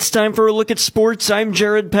time for a look at sports. I'm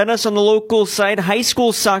Jared Pettis. On the local side, high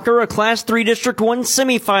school soccer, a Class 3 District 1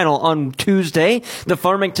 semifinal on Tuesday. The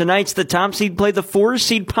Farmington Knights, the top seed, play the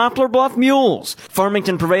 4-seed Poplar Bluff Mules.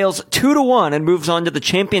 Farmington prevails 2-1 and moves on to the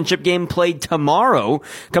championship game played tomorrow.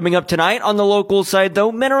 Coming up tonight on the local side,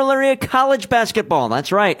 though, Mineral Area College basketball.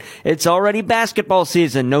 That's right. It's already basketball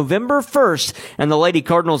season, November 1st, and the Lady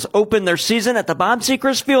Cardinals open their season at the Bob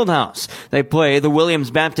Sechrist Fieldhouse. They play the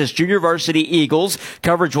Williams Baptist Junior Varsity Eagles.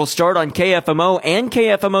 Coverage will start on KFMO and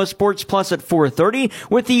KFMO Sports Plus at 4:30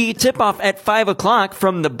 with the tip-off at 5 o'clock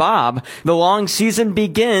from the Bob. The long season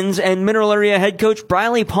begins, and Mineral Area head coach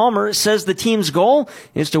Briley Palmer says the team's goal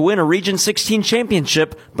is to win a Region 16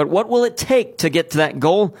 championship. But what will it take to get to that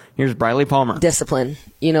goal? Here's Briley Palmer. Discipline.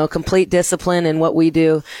 Complete discipline in what we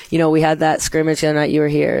do. We had that scrimmage the other night. You were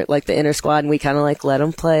here, like the inter squad, and we kind of let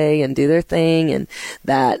them play and do their thing, and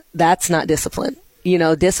that's not discipline.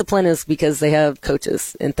 Discipline is because they have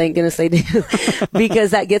coaches, and thank goodness they do,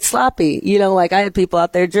 because that gets sloppy. I had people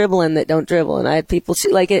out there dribbling that don't dribble, and I had people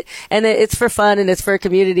shoot like it, and it's for fun and it's for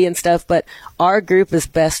community and stuff, but our group is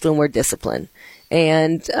best when we're disciplined.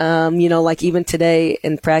 And, even today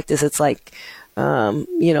in practice, it's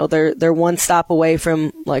they're one stop away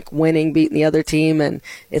from winning, beating the other team, and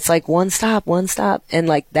it's one stop.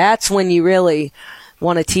 And that's when you really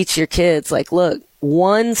want to teach your kids, look,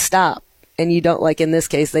 one stop. And you don't, in this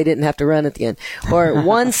case, they didn't have to run at the end. Or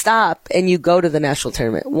one stop and you go to the national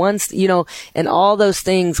tournament. And all those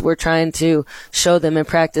things we're trying to show them in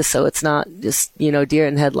practice, so it's not just, deer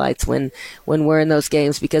in headlights when we're in those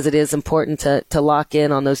games, because it is important to lock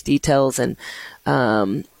in on those details. And,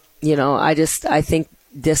 I think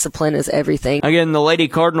discipline is everything. Again, the Lady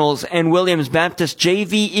Cardinals and Williams Baptist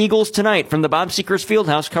JV Eagles tonight from the Bob Sechrist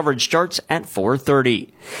Fieldhouse. Coverage starts at 4:30.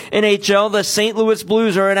 NHL, the St. Louis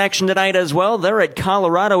Blues are in action tonight as well. They're at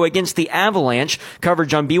Colorado against the Avalanche.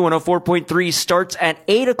 Coverage on B104.3 starts at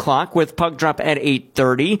 8 o'clock with puck drop at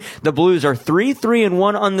 8:30. The Blues are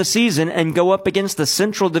 3-1 on the season and go up against the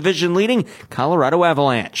Central Division leading Colorado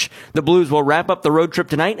Avalanche. The Blues will wrap up the road trip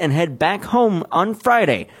tonight and head back home on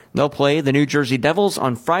Friday. They'll play the New Jersey Devils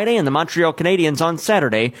on Friday and the Montreal Canadiens on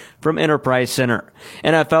Saturday from Enterprise Center.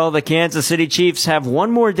 NFL, the Kansas City Chiefs have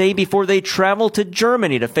one more day before they travel to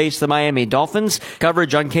Germany to face the Miami Dolphins.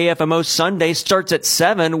 Coverage on KFMO Sunday starts at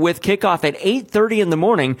 7 with kickoff at 8:30 in the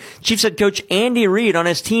morning. Chiefs head coach Andy Reid on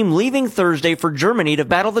his team leaving Thursday for Germany to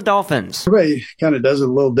battle the Dolphins. Everybody kind of does it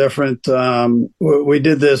a little different. We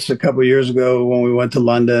did this a couple of years ago when we went to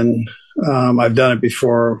London. I've done it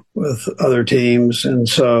before with other teams. And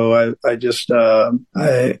so it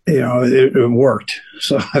worked.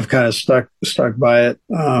 So I've kind of stuck by it.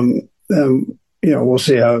 We'll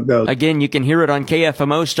see how it goes. Again, you can hear it on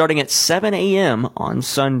KFMO starting at 7 a.m. on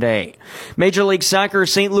Sunday. Major League Soccer,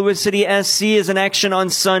 St. Louis City SC is in action on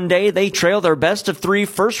Sunday. They trail their best-of-3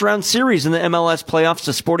 first-round series in the MLS playoffs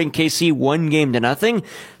to Sporting KC 1-0.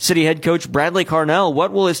 City head coach Bradley Carnell,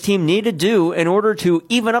 what will his team need to do in order to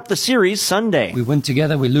even up the series Sunday? We win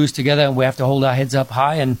together, we lose together, and we have to hold our heads up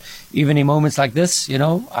high. And even in moments like this,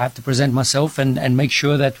 I have to present myself and make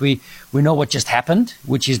sure that we know what just happened,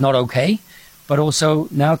 which is not okay. But also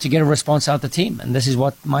now to get a response out of the team. And this is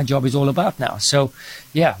what my job is all about now. So,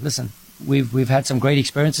 yeah, listen, we've had some great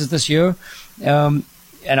experiences this year. And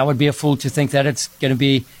I would be a fool to think that it's going to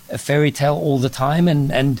be a fairy tale all the time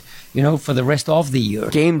and for the rest of the year.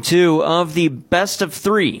 Game 2 of the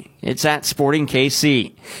best-of-3. It's at Sporting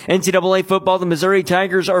KC. NCAA football, the Missouri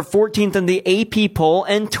Tigers are 14th in the AP poll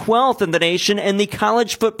and 12th in the nation in the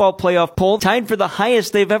college football playoff poll, tied for the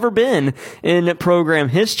highest they've ever been in program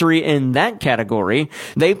history in that category.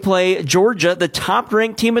 They play Georgia, the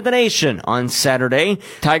top-ranked team of the nation, on Saturday.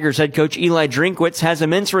 Tigers head coach Eli Drinkwitz has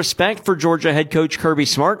immense respect for Georgia head coach Kirby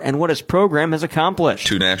Smart and what his program has accomplished.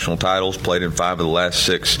 2 national titles, played in 5 of the last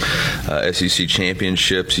 6 SEC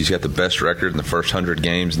championships. He's got the best record in the first 100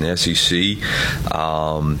 games in the SEC.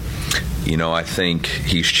 I think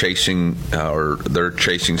he's chasing, or they're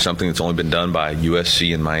chasing something that's only been done by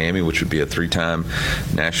USC and Miami, which would be a 3-time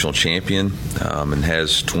national champion, and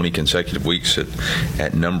has 20 consecutive weeks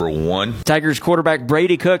at number 1. Tigers quarterback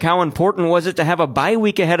Brady Cook, how important was it to have a bye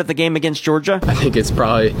week ahead of the game against Georgia? I think it's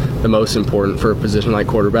probably the most important for a position like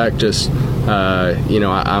quarterback. Just,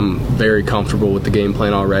 I'm very comfortable with the game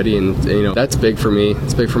plan already, and, that's big for me.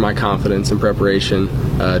 It's big for my confidence and preparation,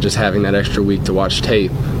 just having that extra week to watch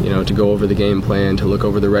tape, to go over the game plan, to look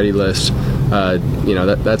over the ready list.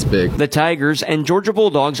 that's big. The Tigers and Georgia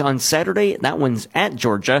Bulldogs on Saturday. That one's at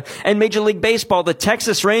Georgia. And Major League Baseball, the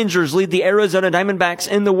Texas Rangers lead the Arizona Diamondbacks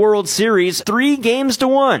in the World Series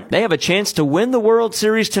 3-1. They have a chance to win the World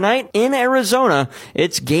Series tonight in Arizona.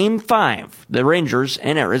 It's Game 5, the Rangers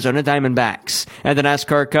and Arizona Diamondbacks. And the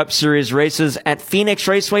NASCAR Cup Series races at Phoenix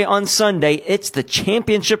Raceway on Sunday. It's the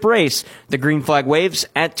championship race. The green flag waves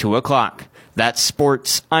at 2 o'clock. That's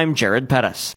sports. I'm Jared Pettis.